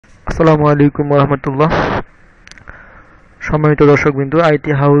আসসালামু আলাইকুম রহমতুল্লাহ। সম্মানিত দর্শকবৃন্দ,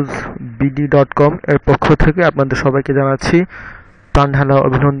 আইটি হাউস BD.COM এর পক্ষ থেকে আপনাদের সবাইকে জানাচ্ছি প্রাণঢালা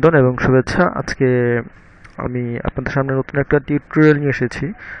অভিনন্দন এবং শুভেচ্ছা। আজকে আমি আপনাদের সামনে নতুন একটা টিউটোরিয়াল নিয়ে এসেছি।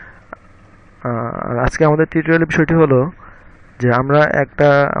 আর আজকে আমাদের টিউটোরিয়ালের বিষয়টি হলো যে আমরা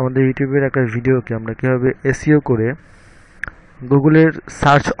আমাদের ইউটিউবের একটা ভিডিওকে আমরা কীভাবে এসইও করে গুগলের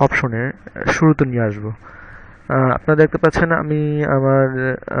সার্চ অপশনে শুরুতে নিয়ে আসবো। আপনারা দেখতে পাচ্ছেন আমি আমার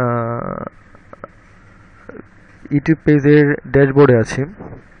ইউটিউব পেজের ড্যাশবোর্ডে আছি।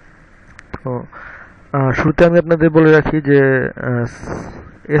 তো শুরুতে আমি আপনাদের বলে রাখি যে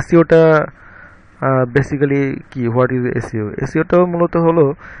এসইওটা বেসিক্যালি কি, হোয়াট ইজ এসইও। এসইওটা মূলত হলো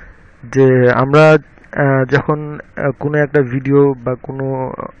যে আমরা যখন কোনো একটা ভিডিও বা কোনো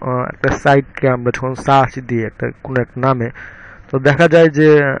একটা সাইটকে আমরা যখন সার্চ দিই কোনো একটা নামে, তো দেখা যায় যে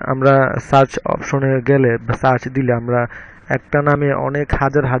আমরা সার্চ অপশনে গেলে বা সার্চ দিলে আমরা একটা নামে অনেক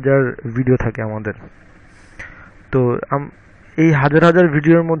হাজার হাজার ভিডিও থাকে আমাদের। তো এই হাজার হাজার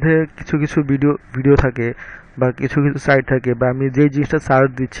ভিডিওর মধ্যে কিছু কিছু ভিডিও থাকে বা কিছু কিছু সাইট থাকে, বা আমি যেই জিনিসটা সার্চ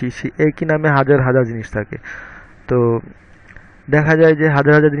দিচ্ছি সে একই নামে হাজার হাজার জিনিস থাকে। তো দেখা যায় যে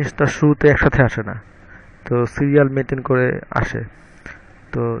হাজার হাজার জিনিস তার শুরুতে একসাথে আসে না, তো সিরিয়াল মেনটেন করে আসে।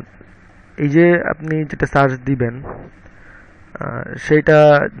 তো এই যে আপনি যেটা সার্চ দিবেন সেইটা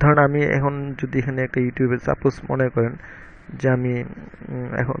ধরেন আমি এখন যদি এখানে একটা ইউটিউবে সাপোজ মনে করেন যে আমি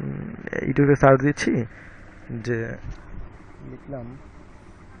এখন ইউটিউবে সার্চ দিচ্ছি, যে লিখলাম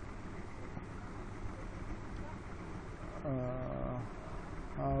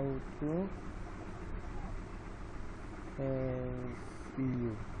হাউ টু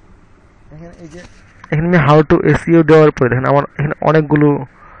এসইও। দেখেন এই যে এখানে আমি হাউ টু এসইও দেওয়ার পরে দেখেন আমার এখানে অনেকগুলো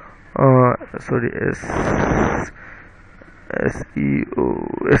সরি এসইও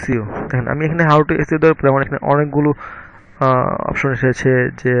এসইও দেখেন আমি এখানে হাউ টু এসইও দেওয়ার পরে আমার এখানে অনেকগুলো অপশন এসেছে,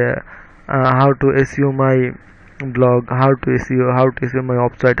 যে how to SEO my blog, how to SEO my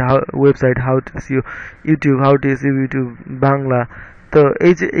website, how to SEO YouTube, how to SEO YouTube Bangla. তো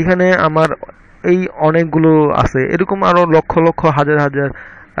এই যে এখানে আমার এই অনেকগুলো আছে, এরকম আরো লক্ষ লক্ষ হাজার হাজার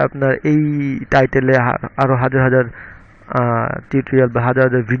আপনার এই টাইটেলে আরো হাজার হাজার টিউটোরিয়াল বা হাজার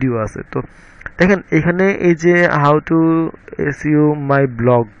হাজার ভিডিও আছে। তো দেখেন এখানে এই যে how to SEO my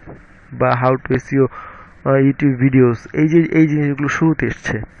blog বা how to SEO YouTube videos, এই জিনিসগুলো শুরুতে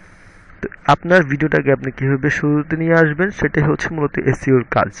এসছে। তো আপনার ভিডিওটাকে আপনি কিভাবে শুরুতে নিয়ে আসবেন সেটাই হচ্ছে মূলত এসইওর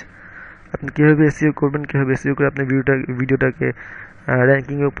কাজ। আপনি কিভাবে এসইও করবেন, কিভাবে এসইও করে আপনি ভিডিওটাকে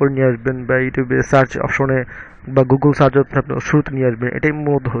র্যাঙ্কিং এর উপর নিয়ে আসবেন, বা ইউটিউবে সার্চ অপশনে বা গুগল সার্চ অপশনে আপনি শুরুতে নিয়ে আসবেন, এটাই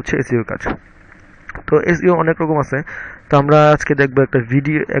মূলত হচ্ছে এসইওর কাজ। তো এসইও অনেক রকম আছে। তো আমরা আজকে দেখবো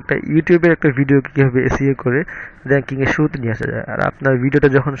একটা ইউটিউবের একটা ভিডিওকে কিভাবে এসইও করে র্যাঙ্কিং এর শুরুতে নিয়ে আসা যায়। আর আপনার ভিডিওটা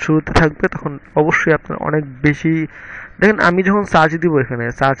যখন শুরুতে থাকবে তখন অবশ্যই আপনার অনেক বেশি, দেখেন আমি যখন সার্চ দিব, এখানে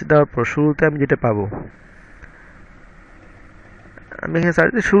সার্চ দেওয়ার পর শুরুতে আমি যেটা পাবো, আমি এখানে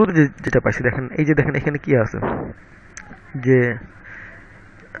সার্চ দিয়ে শুরুতে যেটা পাইছি, দেখেন এই যে দেখেন এখানে কি আছে, যে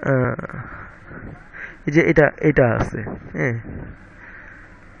এই যে এটা আছে, হ্যাঁ,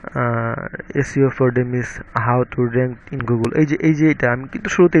 SEO for ডেমিস, how to rank in Google. এই যে এটা আমি কিন্তু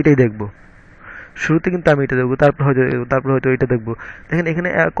শুরুতে এটাই দেখবো, শুরুতে কিন্তু আমি এটা দেখবো, তারপর হয়তো এটা দেখবো। দেখেন এখানে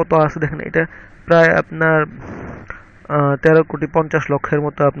কত আছে, দেখেন এটা প্রায় আপনার 13,50,00,000-এর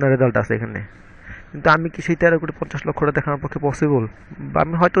মতো আপনার রেজাল্ট আছে এখানে। কিন্তু আমি কি সেই 13,50,00,000টা দেখানোর পক্ষে পসিবল? বা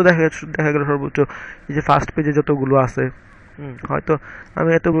আমি হয়তো দেখা গেল সর্বোচ্চ এই যে ফার্স্ট পেজে যতগুলো আছে, হয়তো আমি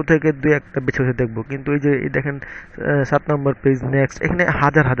এতগুলো থেকে দুই একটা বেছে বেছে দেখবো। কিন্তু এই দেখেন 7 নম্বর পেজ নেক্সট, এখানে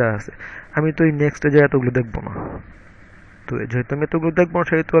হাজার হাজার আছে। আমি তো এই নেক্সটে যে এতগুলো দেখবো না। তো যেহেতু আমি এতগুলো দেখবো না,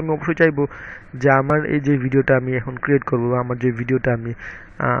 সেহেতু আমি অবশ্যই চাইবো যে আমার এই যে ভিডিওটা আমি এখন ক্রিয়েট করবো, বা আমার যে ভিডিওটা আমি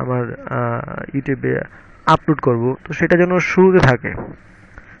আমার ইউটিউবে আপলোড করব, তো সেটা যেন শুরুতে থাকে।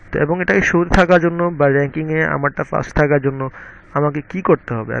 তো এবং এটাকে শুরুতে থাকার জন্য বা র্যাঙ্কিংয়ে আমারটা ফার্স্ট থাকার জন্য আমাকে কি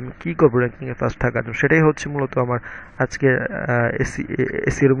করতে হবে, আমি কি করবো র্যাঙ্কিংয়ে ফার্স্ট থাকার জন্য, সেটাই হচ্ছে মূলত আমার আজকে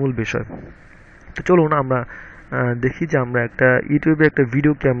এসির মূল বিষয়। তো চলুন আমরা দেখি যে আমরা ইউটিউবে একটা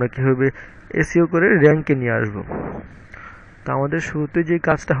ভিডিওকে আমরা কীভাবে এসইও করে র্যাঙ্কে নিয়ে আসবো। তো আমাদের শুরুতে যে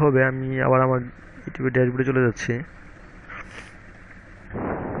কাজটা হবে, আমি আবার আমার ইউটিউবের ড্যাশবোর্ডে চলে যাচ্ছি।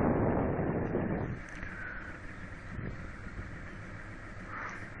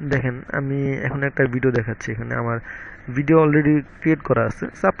 দেখেন আমি এখন একটা ভিডিও দেখাচ্ছি, এখানে আমার ভিডিও অলরেডি ক্রিয়েট করা আছে।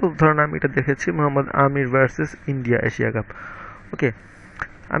 সাপোজ ধরেন আমি এটা দেখেছি মোহাম্মদ আমির ভার্সেস ইন্ডিয়া এশিয়া কাপ। ওকে,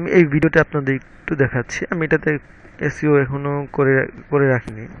 আমি এই ভিডিওটা আপনাদের একটু দেখাচ্ছি। আমি এটাতে এসইও এখনো করে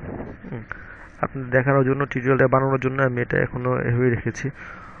রাখিনি, আপনাদের দেখানোর জন্য, টিউটোরিয়ালটা বানানোর জন্য আমি এটা এখনো এভাবে রেখেছি।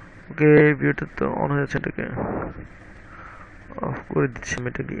 ওকে, ভিডিওটা তো অন হয়ে যাচ্ছে, এটাকে অফ করে দিচ্ছি। আমি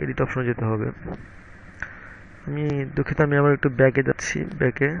এটাকে এডিট অপশনে যেতে হবে। আমি দুঃখিত, আমি আমার একটু ব্যাকে যাচ্ছি,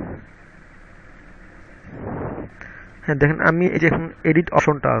 ব্যাকে। হ্যাঁ দেখেন, আমি এই যে এখন এডিট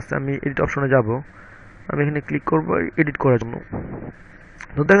অপশনটা আছে, আমি এডিট অপশনে যাব, আমি এখানে ক্লিক করব এডিট করার জন্য।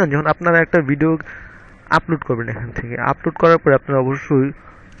 তো দেখেন, যখন আপনারা একটা ভিডিও আপলোড করবেন, এখান থেকে আপলোড করার পরে আপনারা অবশ্যই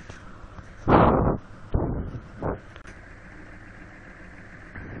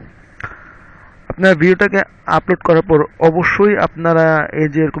আপনার ভিডিওটাকে আপলোড করার পর অবশ্যই আপনারা এই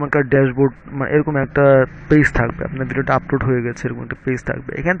যে এরকম একটা ড্যাশবোর্ড, মানে এরকম একটা পেজ থাকবে, আপনার ভিডিওটা আপলোড হয়ে গেছে এরকম একটা পেজ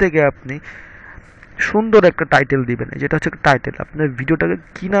থাকবে। এখান থেকে আপনি সুন্দর একটা টাইটেল দিবেন, যেটা হচ্ছে টাইটেল, আপনার ভিডিওটাকে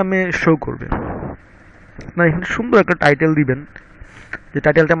কি নামে শো করবে। আপনার এখানে সুন্দর একটা টাইটেল দিবেন, যে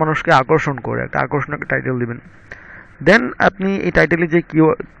টাইটেলটা মানুষকে আকর্ষণ করে, একটা আকর্ষণীয় একটা টাইটেল দিবেন। দেন আপনি এই টাইটেলে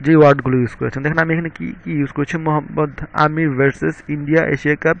যে ওয়ার্ডগুলো ইউজ করেছেন, দেখেন আমি এখানে কি কি ইউজ করেছি, মোহাম্মদ আমির ভার্সেস ইন্ডিয়া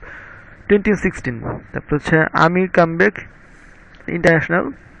এশিয়া কাপ 2016, তারপর হচ্ছে আমির কামব্যাক ইন্টারন্যাশনাল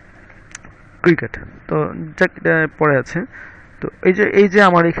ক্রিকেট। তো যাক, এটা পরে আছে। তো এই যে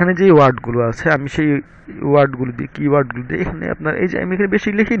আমার এখানে যে ওয়ার্ডগুলো আছে, আমি সেই ওয়ার্ডগুলো দিয়ে, কি ওয়ার্ডগুলো দিয়ে এখানে আপনার, এই যে আমি এখানে বেশি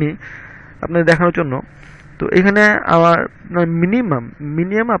লিখিনি আপনাদের দেখানোর জন্য। তো এখানে আমার মিনিমাম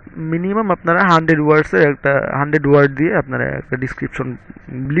মিনিমাম মিনিমাম আপনারা 100 ওয়ার্ডসের একটা 100 ওয়ার্ড দিয়ে আপনারা একটা ডিসক্রিপশন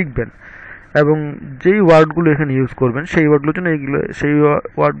লিখবেন, এবং যেই ওয়ার্ডগুলো এখানে ইউজ করবেন সেই ওয়ার্ডগুলোর জন্য এইগুলো, সেই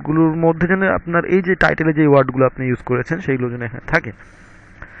ওয়ার্ডগুলোর মধ্যে যেন আপনার এই যে টাইটেলে যে ওয়ার্ডগুলো আপনি ইউজ করেছেন সেইগুলো যেন এখানে থাকে,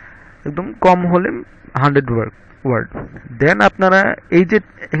 একদম কম হলে 100 ওয়ার্ড। দেন আপনারা এই যে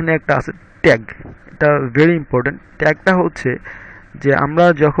এখানে একটা আছে ট্যাগ, এটা ভেরি ইম্পর্টেন্ট। ট্যাগটা হচ্ছে যে আমরা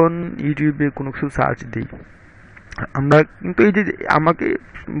যখন ইউটিউবে কোনো কিছু সার্চ দিই, আমরা কিন্তু এই যে আমাকে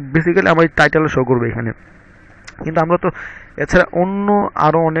বেসিক্যালি আমার টাইটেল শো করবে এখানে, কিন্তু আমরা তো এছাড়া অন্য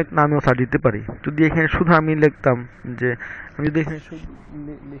আরো অনেক নামেও সার্চ দিতে পারি। যদি এখানে শুধু আমি লিখতাম যে, আমি যদি এখানে শুধু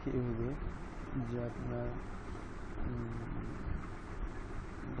লিখি এভাবে যে আপনার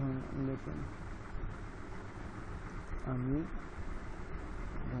লিখুন আমি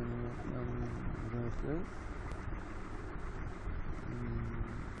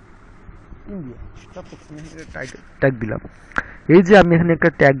ইন্ডিয়া, ট্যাগ দিলাম, এই যে আমি এখানে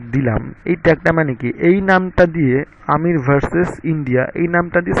একটা ট্যাগ দিলাম, এই ট্যাগটা মানে কি, এই নামটা দিয়ে আমির ভার্সেস ইন্ডিয়া এই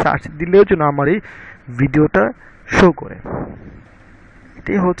নামটা দিয়ে সার্চ দিলেও যেন আমার এই ভিডিওটা শো করে।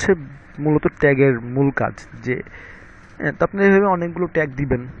 এটাই হচ্ছে মূলত ট্যাগের মূল কাজ। যে তো আপনি এইভাবে অনেকগুলো ট্যাগ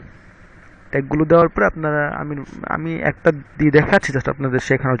দিবেন, ট্যাগগুলো দেওয়ার পরে আপনারা, আমি একটা দিয়ে দেখাচ্ছি জাস্ট আপনাদের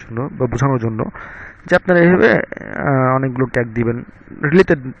শেখানোর জন্য বা বোঝানোর জন্য, যে আপনারা এইভাবে অনেকগুলো ট্যাগ দিবেন,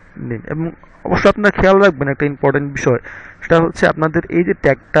 রিলেটেড নেম। এবং অবশ্যই আপনারা খেয়াল রাখবেন একটা ইম্পর্টেন্ট বিষয়, সেটা হচ্ছে আপনাদের এই যে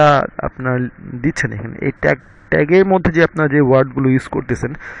ট্যাগটা আপনার দিচ্ছেন এখানে, এই ট্যাগের মধ্যে যে আপনারা যে ওয়ার্ডগুলো ইউজ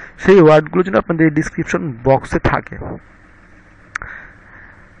করতেছেন সেই ওয়ার্ডগুলো যেন আপনাদের ডিসক্রিপশন বক্সে থাকে।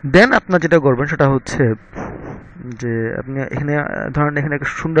 দেন আপনার যেটা করবেন সেটা হচ্ছে যে আপনি এখানে ধরেন এখানে একটা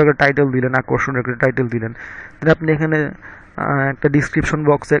সুন্দর একটা টাইটেল দিলেন, আকর্ষণীয় একটা টাইটেল দিলেন, দেন আপনি এখানে একটা ডিসক্রিপশন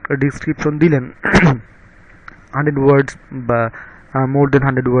বক্সে একটা ডিসক্রিপশন দিলেন 100 ওয়ার্ডস বা মোর দেন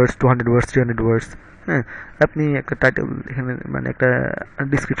 100 ওয়ার্ডস, 200 ওয়ার্ডস, 300 ওয়ার্ডস। হ্যাঁ, আপনি একটা টাইটেল এখানে মানে একটা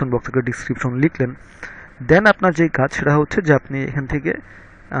ডিসক্রিপশন বক্সে একটা ডিসক্রিপশন লিখলেন। দেন আপনার যেই কাজ সেটা হচ্ছে যে আপনি এখান থেকে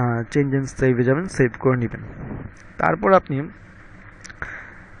চেঞ্জ এন্ড সেভে যাবেন, সেভ করে নেবেন। তারপর আপনি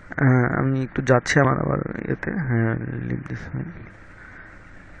আমি একটু যাচ্ছি আমার আবার ইয়েতে, হ্যাঁ লিভ দিস।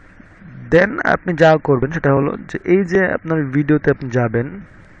 দেন আপনি যা করবেন সেটা হলো যে এই যে আপনার ভিডিওতে আপনি যাবেন,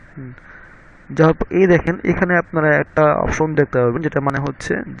 যাওয়ার পর এই দেখেন এখানে আপনারা একটা অপশন দেখতে পাবেন, যেটা মানে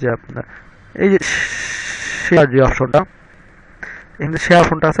হচ্ছে যে আপনার এই যে শেয়ার যে অপশনটা, এখানে শেয়ার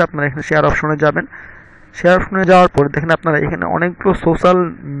অপশনটা আছে, আপনারা এখানে শেয়ার অপশনে যাবেন। শেয়ার অপশনে যাওয়ার পরে দেখেন আপনারা এখানে অনেকগুলো সোশ্যাল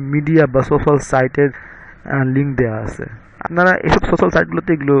মিডিয়া বা সোশ্যাল সাইটের লিঙ্ক দেওয়া আছে। আপনারা এইসব সোশ্যাল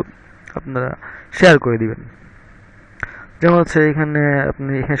সাইটগুলোতে এগুলো আপনারা শেয়ার করে দিবেন। যেমন হচ্ছে এখানে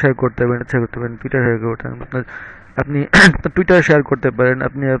আপনি এখানে শেয়ার করতে পারেন, টুইটার শেয়ার করতে পারেন, আপনি টুইটার শেয়ার করতে পারেন,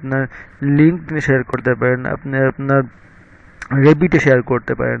 আপনি আপনার লিঙ্কডইনে শেয়ার করতে পারেন, আপনি আপনার রেবিটে শেয়ার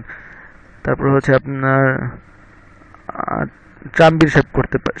করতে পারেন, তারপর হচ্ছে আপনার ট্রাম্বির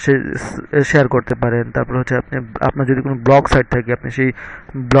শেয়ার করতে পারেন, তারপর হচ্ছে আপনি আপনার যদি কোনো ব্লগ সাইট থাকে আপনি সেই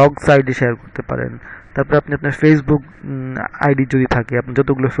ব্লগ সাইটে শেয়ার করতে পারেন। তারপরে আপনি আপনার ফেসবুক আইডি যদি থাকে, আপনি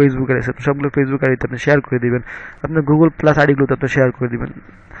যতগুলো ফেসবুকের আছে সবগুলো ফেসবুক আইডিতে আপনি শেয়ার করে দিবেন, আপনার গুগল প্লাস আইডিগুলোতে আপনি শেয়ার করে দিবেন।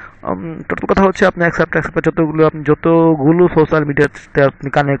 টোটাল কথা হচ্ছে আপনি অ্যাকসেপ্ট যতগুলো সোশ্যাল মিডিয়াতে আপনি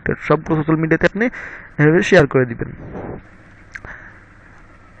কানেক্টেড সবগুলো সোশ্যাল মিডিয়াতে আপনি এভাবে শেয়ার করে দিবেন।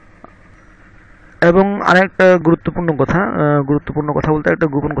 এবং আরেকটা গুরুত্বপূর্ণ কথা বলতে একটা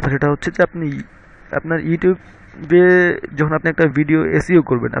গোপন কথা, সেটা হচ্ছে যে আপনি আপনার ইউটিউবে যখন আপনি একটা ভিডিও এসইও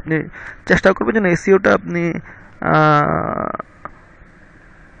করবেন, আপনি চেষ্টা করবেন যেন এসইওটা আপনি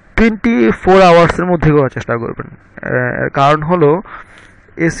 24 আওয়ার্সের মধ্যে করার চেষ্টা করবেন। কারণ হলো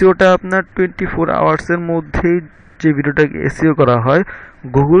এসইওটা আপনার 24 আওয়ার্সের মধ্যেই যে ভিডিওটাকে এসইও করা হয়,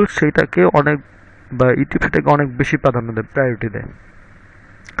 গুগল সেটাকে অনেক বা ইউটিউব সেটাকে অনেক বেশি প্রাধান্য দেয়, প্রায়োরিটি দেয়।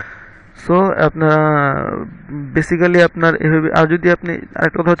 সো আপনার বেসিক্যালি আপনার এভাবে। আর যদি আপনি,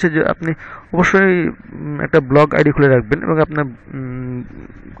 আরেকটা কথা হচ্ছে যে আপনি অবশ্যই একটা ব্লগ আইডি খুলে রাখবেন, এবং আপনার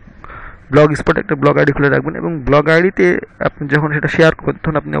ব্লগ স্পটে একটা ব্লগ আইডি খুলে রাখবেন, এবং ব্লগ আইডিতে আপনি যখন সেটা শেয়ার করবেন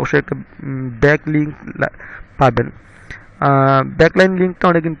তখন আপনি অবশ্যই একটা ব্যাক লিঙ্ক পাবেন। ব্যাকলাইন লিঙ্কটা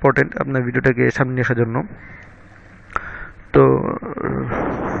অনেক ইম্পর্টেন্ট আপনার ভিডিওটাকে সামনে নিয়ে আসার জন্য। তো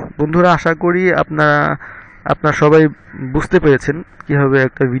বন্ধুরা, আশা করি আপনারা সবাই বুঝতে পেরেছেন কিভাবে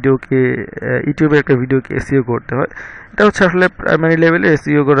একটা ভিডিওকে ইউটিউবে একটা ভিডিওকে এসইও করতে হয়। এটা হচ্ছে আসলে প্রাইমারি লেভেলে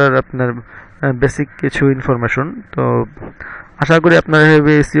এসইও করার আপনার বেসিক কিছু ইনফরমেশন। তো আশা করি আপনারা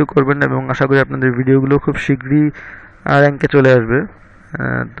এভাবে এসইও করবেন, এবং আশা করি আপনাদের ভিডিওগুলো খুব শীঘ্রই র্যাঙ্কে চলে আসবে।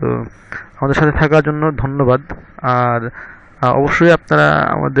 তো আমাদের সাথে থাকার জন্য ধন্যবাদ। আর অবশ্যই আপনারা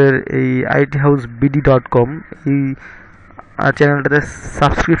আমাদের এই আইটি হাউস BD.COM এই চ্যানেলটাতে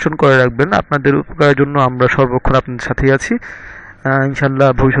সাবস্ক্রিপশন করে রাখবেন। আপনাদের উপকারের জন্য আমরা সর্বক্ষণ আপনাদের সাথেই আছি, ইনশাল্লাহ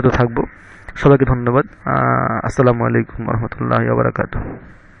ভবিষ্যতে থাকবো। সবাইকে ধন্যবাদ। আসসালামু আলাইকুম রহমতুল্লাহি ওয়া বারাকাতুহু।